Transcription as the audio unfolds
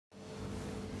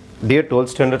Dear 12th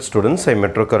standard students, I am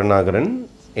Metro Karunagaran.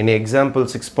 In example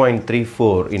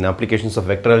 6.34 in applications of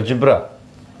vector algebra,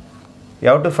 you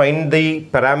have to find the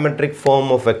parametric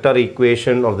form of vector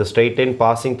equation of the straight line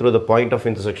passing through the point of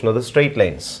intersection of the straight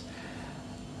lines.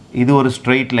 This is a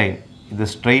straight line. This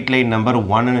is straight line number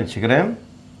 1 and this is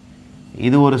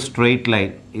a straight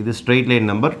line. This is straight line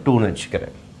number 2. Now,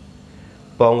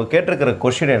 you get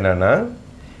question is,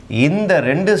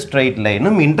 this straight line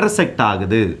intersect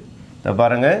agudhu.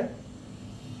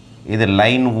 This is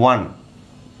line 1.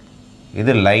 This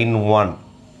is line 1.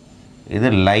 This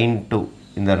is line 2.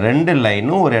 இந்த ரெண்டு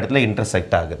லைனும் ஒரு இடத்துல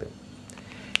intersect ஆகுது.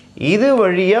 இது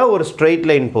வழியா ஒரு straight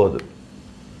line போகுது.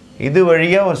 இது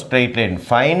வழியா ஒரு straight line.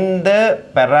 Find the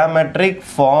parametric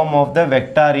form of the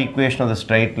vector equation of the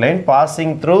straight line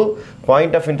passing through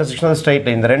point of intersection of the straight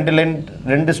line. இந்த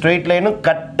ரெண்டு straight lineம்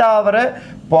கட் ஆவற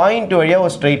பாயிண்ட் வழியா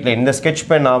ஒரு straight line. இந்த sketch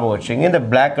pen ஞாபகம் வச்சுங்க. இந்த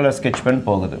black color sketch pen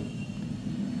போகுது.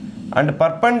 And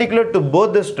perpendicular to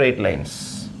both the straight lines.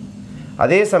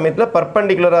 அதே சமயத்துல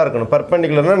perpendicular இருக்கணும்.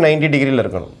 perpendicularனா 90 டிகிரில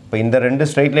இருக்கணும். இப்போ இந்த ரெண்டு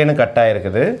straight line கட்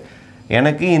ஆயிருக்குது.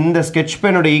 எனக்கு இந்த sketch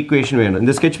pen ஓட ஈக்குவேஷன் வேணும்.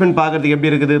 இந்த sketch pen பார்க்கிறதுக்கு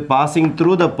எப்படி இருக்குது? Passing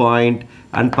through the point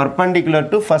and perpendicular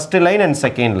to first line and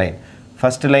second line.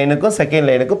 First லைனுக்கும் second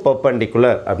லைனுக்கும்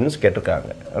perpendicular அப்படினு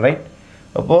கேட்டிருக்காங்க. ரைட்?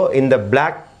 அப்போ இந்த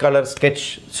black color sketch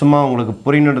சும்மா உங்களுக்கு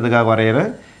புரியணும்ன்றதுக்காக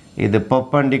வரையறேன். இது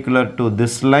perpendicular to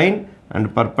this line and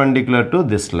perpendicular to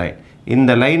this line.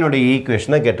 இந்த லைனோட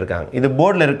ஈக்குவேஷனை கேட்டிருக்காங்க. இது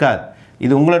போர்டில் இருக்காது.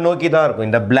 இது உங்களை நோக்கி தான் இருக்கும்.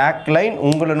 இந்த black line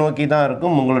உங்களை நோக்கி தான்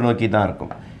இருக்கும், உங்களை நோக்கி தான்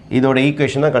இருக்கும். இதோட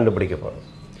ஈக்குவேஷன் தான் கண்டுபிடிக்க போறோம்.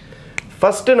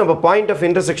 ஃபர்ஸ்ட் நம்ம பாயிண்ட் ஆஃப்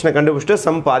இன்டர்செக்ஷனை கண்டுபிடிச்சிட்டு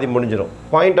சம் பாதி முடிஞ்சிடும்.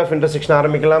 பாயிண்ட் ஆஃப் இன்டர்செக்ஷன்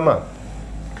ஆரம்பிக்கலாமா?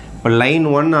 இப்போ லைன்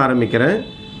 1 ஆரம்பிக்கிறேன்.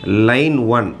 லைன்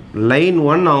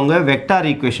 1 அவங்க வெக்டார்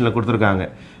ஈக்குவேஷனில் கொடுத்துருக்காங்க.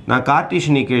 நான்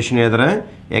கார்ட்டீசியன் ஈக்குவேஷன் எழுதுறேன்.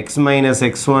 x minus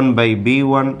x1 by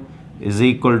b1 is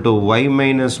equal to y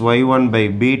minus y1 by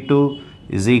b2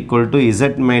 is equal to z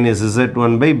minus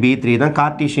z1 by b3 தான்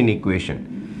கார்ட்டீசியன் ஈக்குவேஷன்.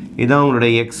 இதான்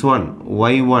உங்களுடைய x1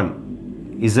 y1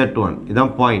 z1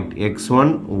 இதான் பாயிண்ட் x1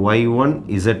 y1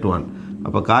 z1.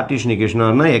 அப்போ Cartesian equation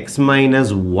வரனா x minus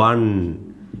 1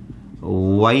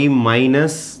 y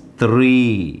minus 3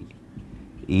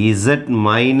 z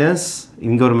minus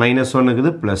இங்க ஒரு minus 1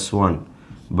 இருக்குது plus 1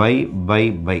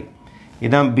 by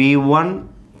இதான் b1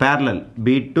 parallel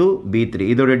b2 b3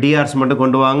 இதோட drs மட்டும்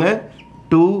கொண்டு வாங்க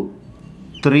 2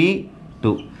 3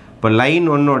 2. இப்போ லைன்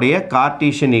 1 உடைய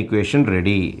Cartesian equation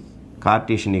ready.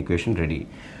 Cartesian equation ready.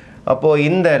 அப்போ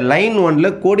இந்த லைன் 1ல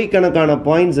கோடிக்கணக்கான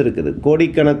பாயிண்ட்ஸ் இருக்குது.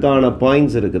 கோடிக்கணக்கான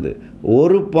பாயிண்ட்ஸ் இருக்குது.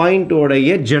 ஒரு பாயிண்ட்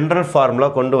உடைய ஜெனரல் ஃபார்முலா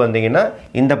கொண்டு வந்தீங்கன்னா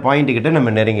இந்த பாயிண்ட் கிட்ட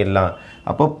நம்ம நெருங்கிடலாம்.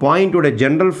 அப்போ பாயிண்ட் உடைய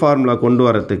ஜெனரல் ஃபார்முலா கொண்டு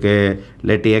வரதுக்கு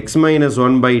let x minus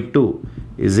 1 by 2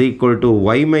 is equal to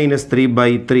y minus 3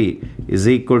 by 3 is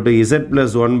equal to z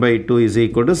plus 1 by 2 is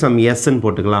equal to some s ன்னு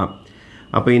போட்டுக்கலாம்.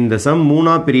 அப்போ இந்த சம்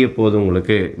மூணா பிரிய போகுது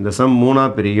உங்களுக்கு. இந்த சம் மூணா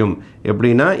பிரியும்.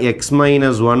 எப்படின்னா x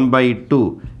minus 1 by 2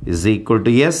 is equal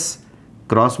to s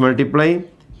cross multiply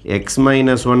x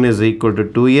minus 1 is equal to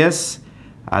 2s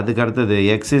அதுக்கு அடுத்தது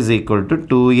x is equal to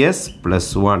 2s plus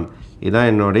 1 இதான்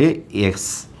என்னுடைய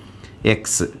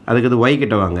x அதுக்கு அது y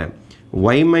கிட்ட வாங்க.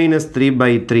 y minus 3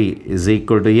 by 3 is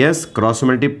equal to s cross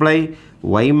multiply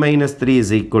y minus 3 is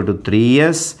equal to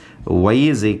 3s y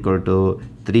is equal to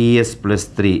 3s plus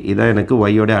 3 இதான் எனக்கு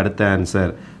y ஓட அடுத்த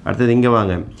ஆன்சர். அடுத்தது இங்க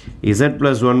வாங்க. z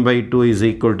plus 1 by 2 is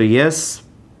equal to s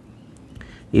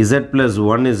z plus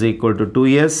 1 is equal to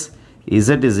 2s z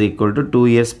is equal to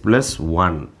 2s plus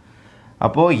 1.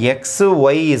 அப்போ x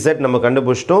y z நம்ம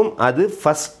கண்டுபிடிச்சிட்டோம். அது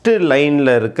ஃபர்ஸ்ட்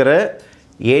லைன்ல இருக்கிற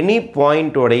any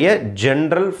point உடைய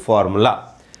general formula.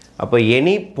 அப்போ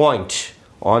any point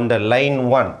on the line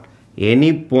 1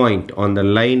 any point on the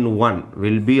line 1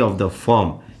 will be of the form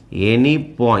any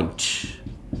point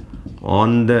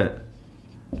on the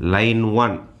line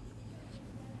 1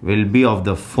 will be of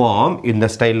the form இந்த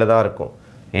ஸ்டைல்ல தான் இருக்கும்.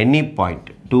 any point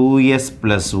 2s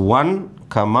plus 1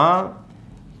 comma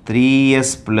 3s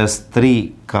plus 3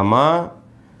 comma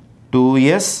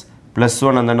 2s plus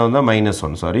 1 and then on the minus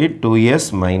 1 sorry 2s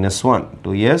minus 1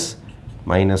 2s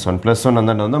minus 1 plus 1 and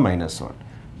then on the minus 1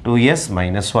 2s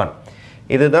minus 1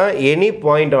 இதுதான் any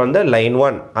point on the line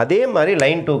 1. அதே மாதிரி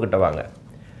line 2 கிட்ட வாங்க.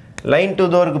 line 2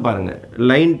 தோருக்கு பாருங்க.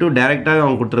 line 2 டைரக்டாக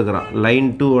அவன் கொடுத்துருக்குறான். line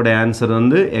 2 ஓட answer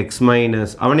வந்து x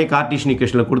மைனஸ் அவனே கார்ட்டீசியன்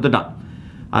ஈக்குவேஷனில் கொடுத்துட்டான்.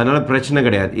 அதனால் பிரச்சனை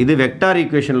கிடையாது. இது வெக்டார்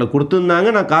ஈக்குவேஷனில் கொடுத்துருந்தாங்க.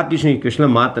 நான் கார்ட்டீசியன்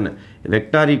ஈக்குவேஷனில் மாற்றினேன்.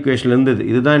 வெக்டார் ஈக்குவேஷனில் இருந்தது.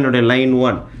 இதுதான் என்னுடைய லைன்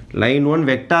 1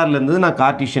 வெக்டாரில் இருந்தது. நான்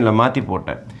கார்ட்டீசியனில் மாற்றி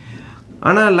போட்டேன்.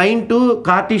 ஆனால் லைன் 2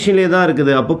 கார்ட்டீசியன்லே தான்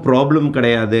இருக்குது. அப்போ ப்ராப்ளம்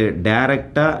கிடையாது.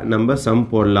 டைரெக்டாக நம்ம சம்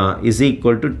போடலாம். இஸ்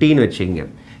ஈக்குவல் டு டீன்னு வச்சுங்க.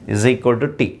 Is equal to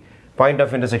D point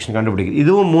of intersection கண்டுபிடிக்குது.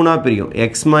 இதுவும் மூணா பிரியும்.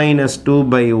 x minus 2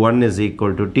 by 1 is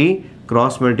equal to t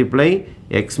cross multiply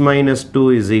x minus 2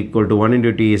 is equal to 1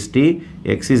 into t is t,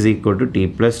 x is equal to t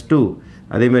plus 2.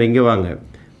 அதே மாதிரி இங்கே வாங்க,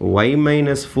 y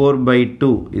minus 4 by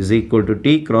 2 is equal to t,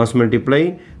 cross multiply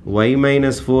y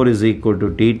minus 4 is equal to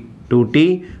t 2t,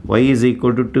 y is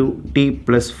equal to 2t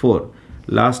plus 4.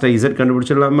 Last z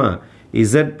கண்டுபிடிச்சிடலாமா?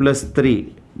 z plus 3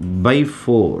 by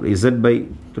 4, z by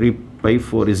 3 by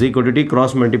 4 is equal to t,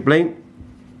 cross multiply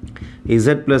z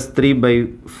plus 3 by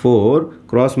 4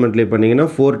 cross multiply பண்ணிங்கன்னா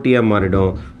 4t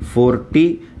மாறிடும். 4t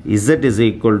z is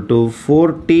equal to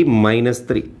 4t minus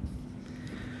 3.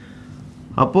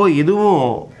 அப்போ இதுவும்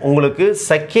உங்களுக்கு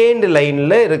second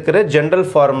லைனில் இருக்கிற general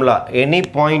formula. Any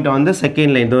point on the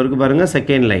second line, இது வரைக்கும் பாருங்கள்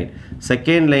செகண்ட் லைன்,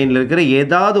 செகண்ட் லைனில் இருக்கிற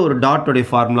ஏதாவது ஒரு டாட்டோடைய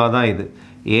ஃபார்முலா தான் இது.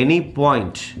 எனி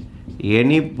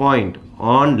பாயிண்ட்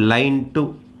ஆன் லைன்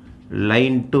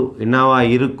 2 என்னவா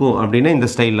இருக்கும் அப்படின்னா இந்த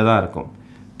ஸ்டைலில் தான் இருக்கும்.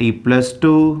 t plus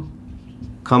 2,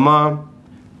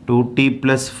 2t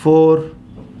plus 4,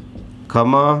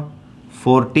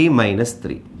 4t minus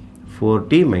 3.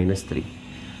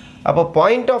 அப்போ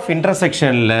பாயிண்ட் ஆஃப்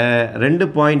இன்டர்செக்ஷனில் ரெண்டு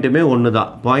பாயிண்ட்டுமே ஒன்று தான்.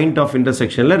 பாயிண்ட் ஆஃப்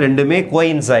இன்டர்செக்ஷனில் ரெண்டுமே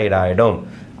கோயின்சைட் ஆகிடும்.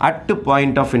 அட்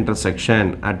பாயிண்ட் ஆஃப்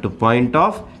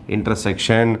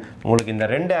இன்டர்செக்ஷன் உங்களுக்கு இந்த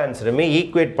ரெண்டு ஆன்சருமே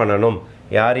ஈக்குவேட் பண்ணணும்.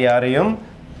 யாரையும்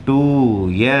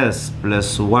 2s plus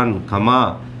 1,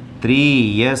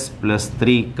 3s plus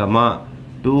 3,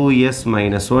 2s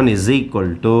minus 1 is equal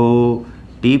to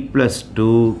t plus 2,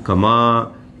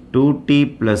 2t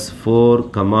plus 4,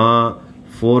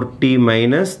 4t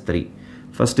minus 3.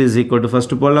 First is equal to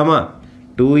first போடலாமா?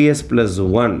 2s plus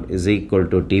 1 is equal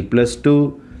to t plus 2,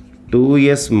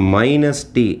 2s minus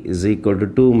t is equal to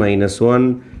 2 minus 1,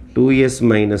 2s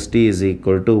minus t is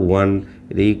equal to 1.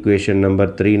 இது equation number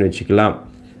 3 னு வச்சுக்கலாம்.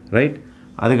 Right,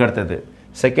 அதுக்கு அடுத்தது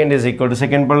second is equal to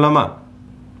second பண்ணலாமா?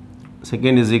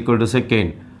 Second is equal to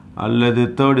second அல்லது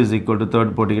third is equal to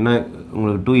third போட்டிங்கன்னா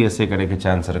உங்களுக்கு 2s கிடைக்க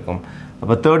சான்ஸ் இருக்கும்.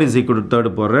 அப்போ third is equal to third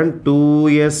போடுறேன்.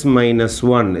 2s minus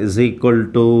 1 is equal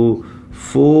to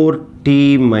 4t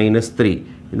minus 3.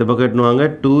 இந்த பக்கம் எட்டுவாங்க.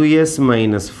 2s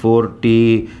minus 4t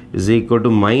is equal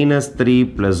to minus 3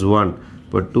 plus 1.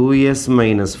 இப்போ 2s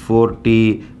minus 4t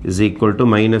is equal to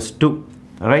minus 2.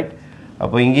 Right,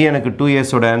 அப்போ இங்கேயும் எனக்கு 2s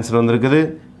ஓட ஆன்சர் வந்திருக்குது,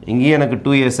 இங்கேயும் எனக்கு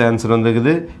 2s ஆன்சர்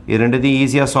வந்திருக்குது. இது ரெண்டுத்தையும்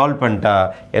ஈஸியாக சால்வ் பண்ணிட்டா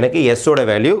எனக்கு எஸ்ஸோட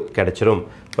வேல்யூ கிடச்சிரும்.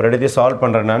 இப்போ ரெண்டுத்தையும் சால்வ்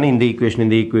பண்ணுறேன் நான். இந்த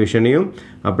ஈக்குவேஷனையும்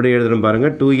அப்படியே எழுதுகிறேன்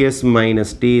பாருங்கள். 2s minus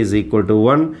t is equal to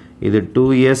 1. இது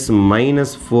 2s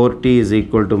minus 4t is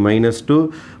equal to minus 2.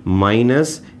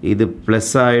 Minus இது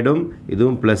ப்ளஸ் ஆகிடும்,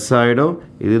 இதுவும் ப்ளஸ் ஆகிடும்,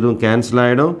 இதுவும் கேன்சல்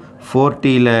ஆகிடும்.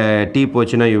 4tயில் t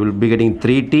போச்சுன்னா you will be getting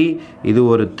 3t. இது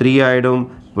ஒரு 3 ஆகிடும்.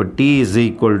 இப்போ t is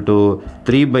equal to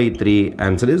 3 by 3.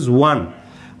 Answer is 1.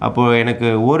 அப்போது எனக்கு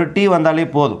ஒரு t வந்தாலே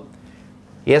போதும்,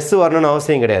 எஸ் வரணும்னு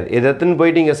அவசியம் கிடையாது. இது எத்தனை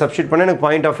போயிட்டு இங்கே சப்ஸ்டியூட் பண்ணால் எனக்கு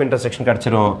பாயிண்ட் ஆஃப் இன்டர்செக்ஷன்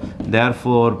கிடச்சிரும்.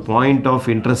 தேர்ஃபோர் பாயிண்ட் ஆஃப்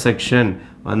இன்டர்செக்ஷன்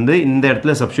வந்து இந்த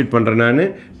இடத்துல சப்ஸ்டியூட் பண்ணுறேன் நான்.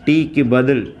 டீக்கு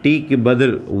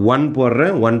பதில் 1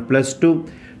 போடுறேன், 1 plus 2.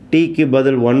 டீக்கு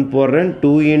பதில் 1 போடுறேன்,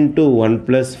 2 into 1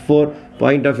 plus 4.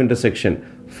 Point of intersection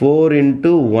 4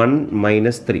 into 1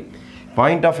 minus 3.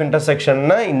 Point of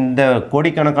இன்டர்செக்ஷன்னா இந்த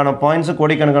கோடிக்கணக்கான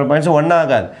பாயிண்ட்ஸ் ஒன்றா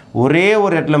ஆகாது, ஒரே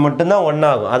ஒரு இடத்துல மட்டும்தான் ஒன்றா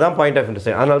ஆகும். அதான் பாயிண்ட் ஆஃப்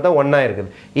இன்டர்செக்ஷன். அதனால தான் ஒன்றா இருக்குது.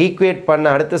 ஈக்குவேட் பண்ண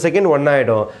அடுத்த செகண்ட்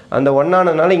ஒன்றாயிடும். அந்த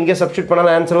ஒன்றானதுனால இங்கே சப்ஸ்டியூட்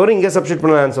பண்ணாலும் ஆன்சர் வரும், இங்கே சப்ஸ்டியூட்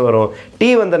பண்ணாலும் ஆன்சர் வரும். டி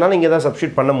வந்தனால இங்கே தான்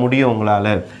சப்ஸ்டியூட் பண்ண முடியும்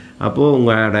உங்களால். அப்போது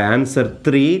உங்களோட ஆன்சர்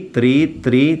 3 3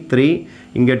 3 3.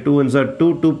 இங்கே 2 1s are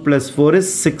 2, 2 plus 4 is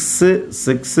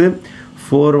 6,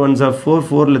 4 1s are 4,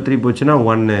 4ல் 3 போச்சுன்னா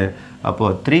 1.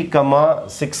 அப்போது 3,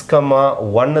 6,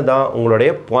 1 தான்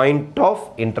உங்களுடைய பாயிண்ட் ஆஃப்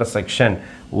இன்டர்செக்ஷன்.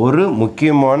 ஒரு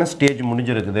முக்கியமான stage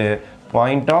முடிஞ்சிருக்குது.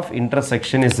 Point of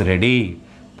intersection is ready.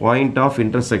 Point of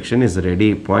intersection is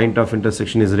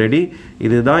ready.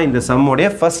 இதுதான் இந்த சம்முடைய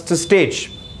ஃபஸ்ட் ஸ்டேஜ்.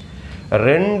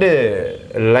 ரெண்டு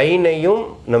லைனையும்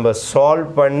நம்ம சால்வ்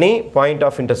பண்ணி பாயிண்ட்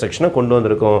ஆஃப் இன்டர்செக்ஷனை கொண்டு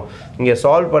வந்திருக்கோம். இங்கே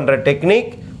சால்வ் பண்ணுற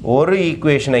டெக்னிக், ஒரு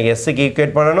ஈக்குவேஷனை எஸ்ஸுக்கு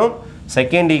ஈக்குவேட் பண்ணணும்,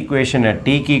 செகண்ட் ஈக்குவேஷனை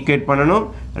டீக்கு ஈக்குவேட் பண்ணணும்.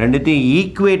 ரெண்டுத்தையும்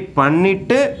ஈக்குவேட்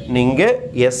பண்ணிவிட்டு நீங்கள்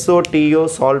எஸ்ஓ டிஓ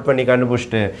சால்வ் பண்ணி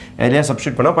கண்டுபிடிச்சிட்டு எதையா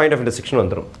சப்ஸ்டியூட் பண்ணால் பாயிண்ட் ஆஃப் இன்டர்செக்ஷன்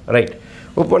வந்துடும். ரைட்,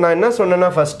 இப்போ நான் என்ன சொன்னேன்னா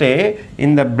ஃபஸ்ட்டே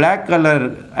இந்த பிளாக் கலர்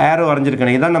ஏரோ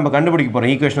வரைஞ்சிருக்கேன், இதான் நம்ம கண்டுபிடிக்க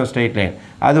போகிறோம் ஈக்குவேஷன் ஆஃப் ஸ்ட்ரெயிட் லைன்.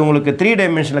 அது உங்களுக்கு 3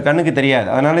 டைமென்ஷனில் கண்ணுக்கு தெரியாது,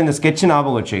 அதனால் இந்த ஸ்கெட்ச்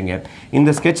ஞாபகம் வச்சுங்க.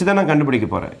 இந்த ஸ்கெட்ச் தான் நான் கண்டுபிடிக்க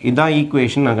போகிறேன், இதுதான்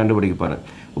ஈக்குவேஷன் நான் கண்டுபிடிக்க போகிறேன்.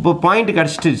 இப்போ பாயிண்ட்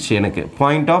கிடச்சிடுச்சு, எனக்கு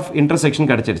பாயிண்ட் ஆஃப்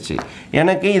இன்டர்செக்ஷன் கிடச்சிடுச்சு.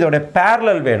 எனக்கு இதோட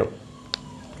பேரலல் வேணும்.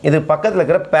 இது பக்கத்தில்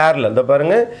இருக்கிற பேரலல், இதை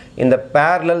பாருங்கள், இந்த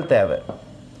பேரலல் தேவை.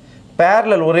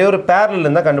 பேரலல் ஒரே ஒரு பேரலல்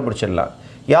இருந்தால் கண்டுபிடிச்சிடலாம்.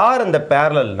 யார் இந்த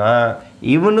பேரலல்னா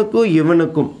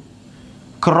இவனுக்கும்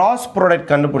கிராஸ் ப்ராடக்ட்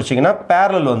கண்டுபிடிச்சிங்கன்னா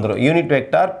பேரலல் வந்துடும். Unit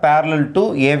vector parallel to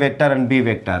A vector and B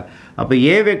vector. அப்போ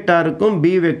ஏ வெக்டாருக்கும்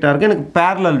பி வெக்டாருக்கும் எனக்கு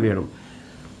பேரலல் வேணும்.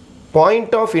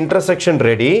 point of intersection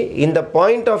ready. In the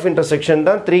point of intersection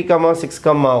தான் 3, 6,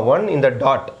 1 இந்த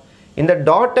dot. இந்த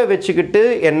dot வெச்சுக்கிட்டு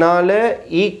என்னால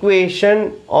equation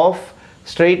of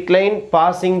straight line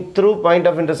passing through point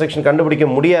of intersection கண்டுபிடிக்க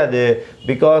முடியாது.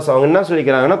 Because அவங்க என்ன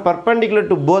சொல்லிக்கிறாங்கன்னா perpendicular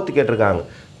to both கேட்டிருக்காங்க.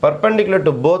 perpendicular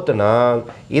to both னா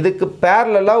இதுக்கு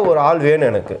parallel ஒரு ஆள் வேணும்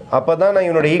எனக்கு. அப்பதான் நான்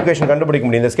இவனோட ஈக்குவேஷன் கண்டுபிடிக்க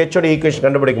முடியும். இந்த ஸ்கெட்சோட ஈக்குவேஷன்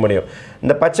கண்டுபிடிக்க முடியும்.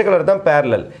 இந்த பச்சை கலர் தான்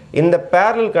parallel. இந்த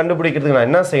parallel கண்டுபிடிக்கிறதுக்கு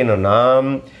நான் என்ன செய்யணும்னா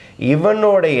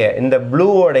இவனோடைய இந்த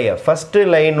ப்ளூவோடைய ஃபர்ஸ்ட்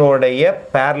லைனோடைய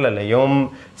parallelையும்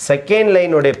செகண்ட்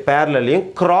லைனோடைய parallelையும்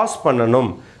கிராஸ் பண்ணணும்.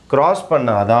 கிராஸ்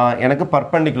பண்ணாதான் எனக்கு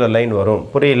பர்பெண்டிகுலர் லைன் வரும்.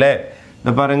 புரியல?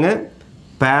 இந்த பாருங்க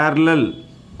parallel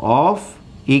of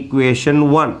equation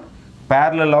 1.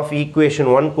 parallel of equation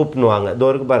 1 கூப்பிடுவாங்க. இதோ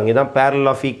இருக்கு பாருங்க. இதான் parallel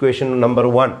of equation number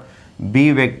 1. b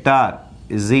vector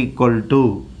is equal to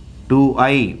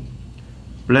 2i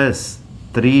plus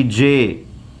 3j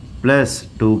plus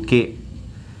 2k.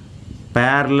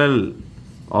 parallel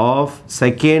of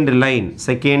second line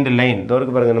இதோ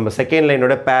இருக்கு பாருங்க. நம்ம செகண்ட்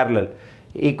லைனோட parallel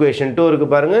equation 2 இருக்கு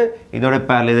பாருங்க. இதோட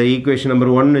parallel இத equation number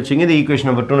 1 வெச்சீங்க. இது equation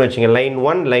number 2 வெச்சீங்க. line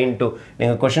 1 line 2.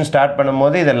 நீங்க क्वेश्चन ஸ்டார்ட்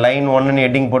பண்ணும்போது இத line 1 ன்னு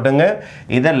ஹெட்டிங் போடுங்க.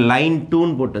 இத line 2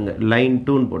 ன்னு போடுங்க. line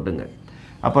 2 ன்னு போடுங்க.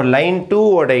 அப்ப line 2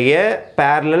 உடைய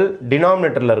parallel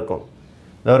denominatorல இருக்கும்.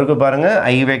 இதோ இருக்கு பாருங்க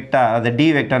I vector அது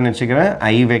d vector ன்னு வெச்சுக்கிறேன்.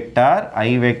 I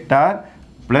vector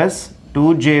plus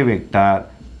 2j vector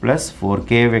plus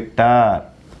 4k vector.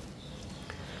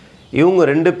 இவங்க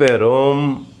ரெண்டு பேரும்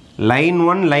line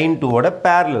 1 line 2 ஓட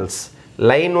parallels.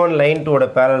 line 1 line 2 ஓட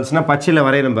parallelsனா பச்சையில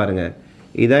வரையறேன் பாருங்க.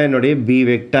 இதான் என்னோட b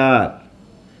vector.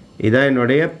 இதான்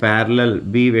என்னோட parallel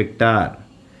b vector.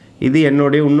 இது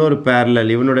என்னோட இன்னொரு parallel,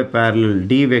 இவனோட parallel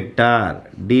d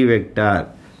vector.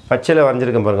 பச்சையில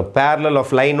வரைஞ்சிருக்கேன் பாருங்க. parallel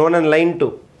of line 1 and line 2.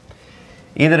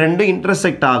 இது ரெண்டும்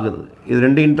intersect ஆகுது. இது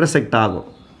ரெண்டும் intersect ஆகும்.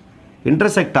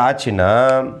 intersect ஆச்சுனா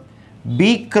b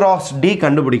cross d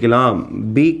கண்டுபிடிக்கலாம்.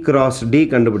 b cross d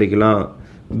கண்டுபிடிக்கலாம்.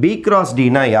 b cross d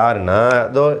னா யாருன்னா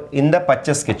இந்த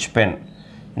பச்சை sketch pen.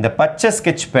 இந்த பச்சை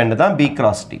sketch pen தான் b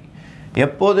cross d.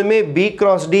 எப்போதுமே b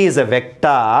cross d is a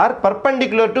vector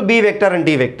perpendicular to b vector and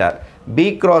d vector. b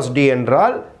cross d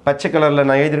என்றால் பச்சை கலர்ல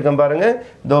நான் எழுதிருக்கேன் பாருங்க.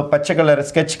 இதோ பச்சை கலர்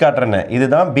sketch காட்றேன்.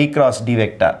 இதுதான் b cross d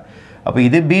vector. அப்ப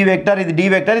இது b vector, இது d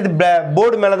vector, இது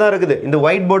போர்டு மேல தான் இருக்குது. இந்த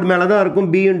ஒயிட் போர்டு மேல தான் இருக்கும்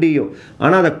b and d.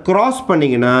 ஆனா அத கிராஸ்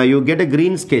பண்ணீங்கனா you get a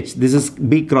green sketch. This is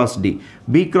b cross d.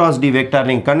 b cross d vector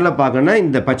நீங்க கண்ணல பார்க்கனா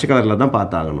இந்த பச்சை கலர்ல தான்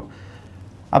பார்த்தாகணும்.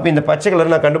 அப்ப இந்த பச்சை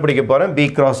கலர் நான் கண்டுபிடிக்க போறேன் b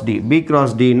cross d. b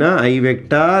cross d னா I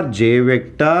vector, j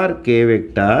vector, k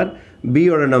vector. b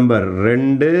ஓட நம்பர்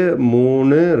 2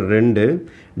 3 2,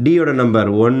 d ஓட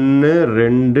நம்பர் 1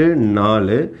 2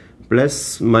 4 plus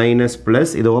minus plus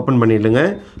இது ஓபன் பண்ணிடுங்க.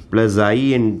 plus I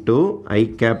into I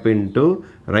cap into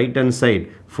right hand side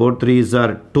 4 3s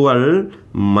are 12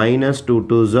 minus 2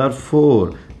 2s are 4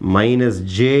 minus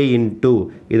j into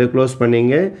இத close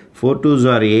பண்ணீங்க. 4 2s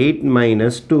are 8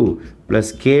 minus 2 plus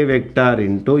k vector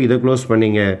into இத close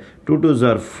பண்ணீங்க. 2 2s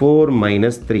are 4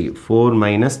 minus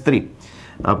 3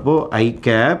 அப்போ I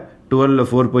cap 12 ல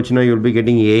 4 போச்சுனா you will be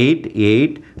getting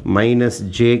 8 minus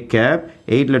j cap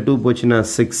 8 ல 2 போச்சுனா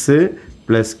 6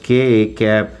 plus k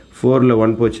cap 4 ல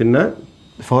 1 போச்சுனா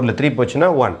 4 ல 3 போச்சுனா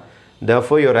 1.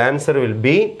 Therefore your answer will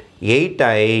be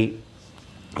 8i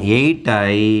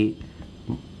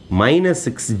minus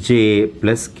 6j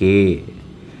plus k.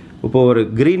 இப்போ ஒரு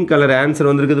green color answer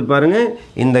வந்திருக்குது பாருங்க.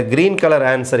 இந்த green color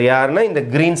answer யாருன்னா இந்த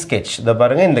green sketch. இத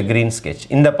பாருங்க இந்த green sketch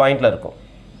இந்த பாயிண்ட்ல இருக்கும்.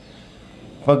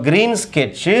 இப்போ green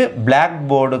sketch black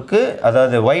போர்டுக்கு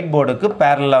அதாவது white போர்டுக்கு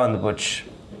parallel வந்து போச்சு.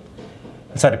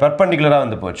 சாரி perpendicular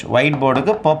வந்து போச்சு. white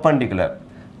போர்டுக்கு perpendicular.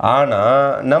 ஆனா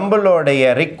நம்மளோட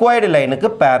required லைனுக்கு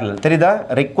parallel. தெரியுதா?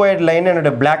 required லைன்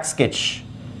என்னோட black sketch.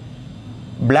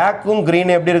 blackக்கும் green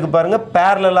எப்படி இருக்கு பாருங்க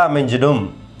parallel-ஆ அமைஞ்சிடும்.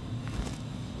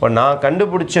 இப்போ நான்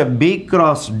கண்டுபிடிச்ச b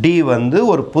cross d வந்து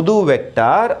ஒரு புது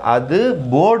வெக்டார். அது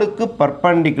போர்டுக்கு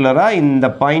perpendicular-ஆ இந்த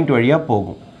பாயிண்ட் வழியா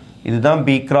போகும். இதுதான்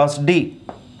b cross d.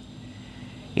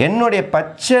 என்னுடைய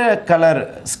பச்சை கலர்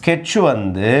sketch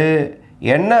வந்து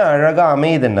என்ன அழகா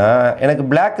அமையுதுன்னா எனக்கு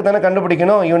black தானே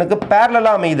கண்டுபிடிக்கணும். இவனுக்கு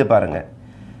parallel-ஆ அமையுது பாருங்க.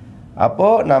 அப்போ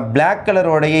நான் black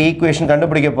கலரோடைய ஈக்குவேஷன்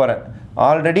கண்டுபிடிக்க போறேன்.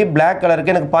 ஆல்ரெடி black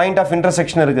கலருக்கு எனக்கு பாயிண்ட் ஆஃப்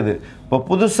இன்டர்செக்ஷன் இருக்குது. இப்போ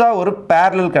புதுசா ஒரு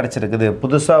parallel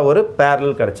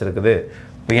கிடைச்சிருக்குது.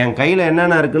 இப்போ என் கையில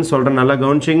என்னென்ன இருக்குன்னு சொல்றேன். நல்லா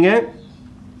கவனிச்சிங்க.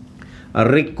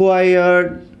 required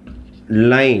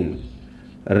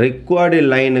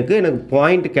லைனுக்கு எனக்கு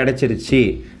பாயிண்ட் கிடைச்சிருச்சு.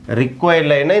 required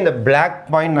லைனை இந்த black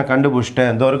பாயிண்ட் நான்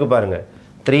கண்டுபிடிச்சிட்டேன். இதோ இருக்கு பாருங்க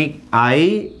 3i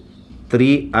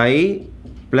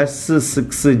plus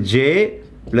 6j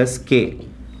plus k.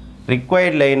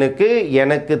 required லைனுக்கு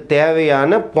எனக்கு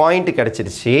தேவையான பாயிண்ட்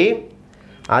கிடைச்சிருச்சு.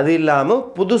 அது இல்லாமல்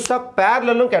புதுசாக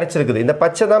பேரலும் கிடச்சிருக்குது. இந்த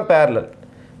பச்சை தான் பேரலல்,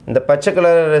 இந்த பச்சை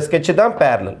கலர் ஸ்கெட்சு தான்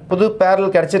பேரலல். புது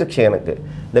பேரலல் கிடச்சிருச்சு எனக்கு.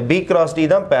 இந்த B cross D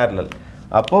தான் பேரலல்.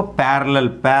 அப்போது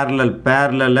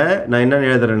பேரலலை நான் என்ன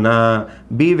எழுதுறேன்னா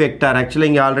B வெக்டார். ஆக்சுவலி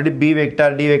இங்கே ஆல்ரெடி B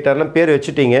வெக்டார் D வெக்டார்லாம் பேர்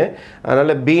வச்சுட்டிங்க.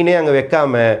 அதனால் Bனே அங்கே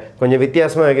வைக்காமல் கொஞ்சம்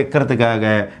வித்தியாசமாக வைக்கிறதுக்காக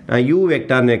நான் U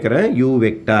வெக்டார்னு வைக்கிறேன். U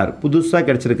வெக்டார் புதுசாக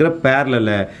கிடச்சிருக்கிற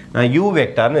பேரலலை நான் U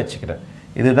வெக்டார்னு வச்சுக்கிறேன்.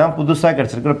 இதுதான் புதுசாக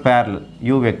கிடச்சிருக்கிற பேரலல்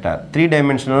U வெக்டார். 3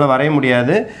 டைமென்ஷனலாக வரைய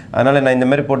முடியாது, அதனால் நான் இந்த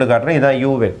மாதிரி போட்டு காட்டுறேன். இதுதான்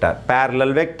U vector,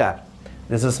 parallel vector.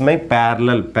 This is my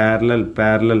parallel.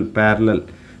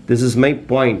 This is my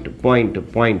point.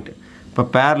 இப்போ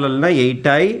parallelனா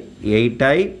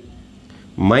 8i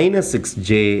minus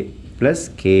 6j plus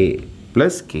k.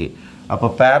 அப்போ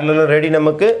parallel ரெடி,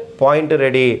 நமக்கு பாயிண்ட்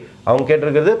ரெடி. அவங்க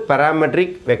கேட்டிருக்கிறது parametric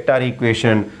vector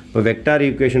equation. இப்போ vector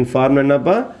equation ஃபார்ம்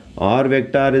என்னப்பா? r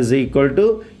vector is equal to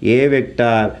a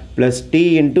vector plus t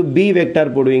into b vector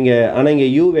போடுவீங்க. ஆனால் இங்கே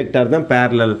u vector தான்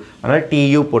parallel, ஆனால்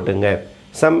tu போட்டுங்க.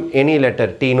 some any letter,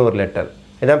 t ன்னு ஒரு letter.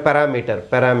 இதான்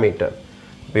parameter.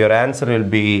 Your answer will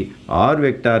be r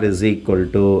vector is equal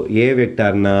to a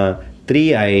vector na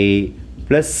 3i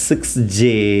plus 6j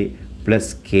plus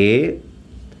k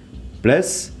plus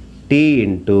t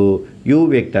into u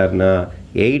vector na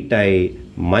 8i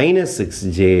minus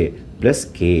 6j plus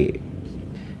k.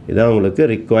 இதான் உங்களுக்கு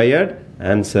required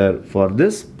answer for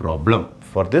this problem.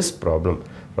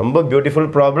 ரொம்ப beautiful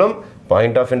problem.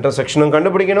 Point of intersection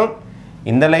கண்டுபிடிக்கணும்.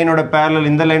 இந்த லைனோட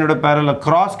parallel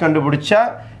cross கண்டுபிடிச்சா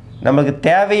நமக்கு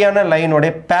தேவையான லைனோட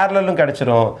பேரலலும்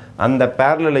கிடச்சிரும். அந்த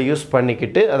பேரலலை யூஸ்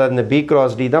பண்ணிக்கிட்டு, அதாவது இந்த B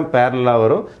cross D தான் பேரலாக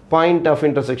வரும், பாயிண்ட் ஆஃப்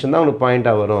இன்டர்செக்ஷன் தான் உங்களுக்கு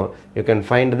பாயிண்ட்டாக வரும். You can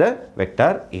find the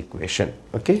vector equation.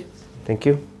 Okay,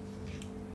 thank you.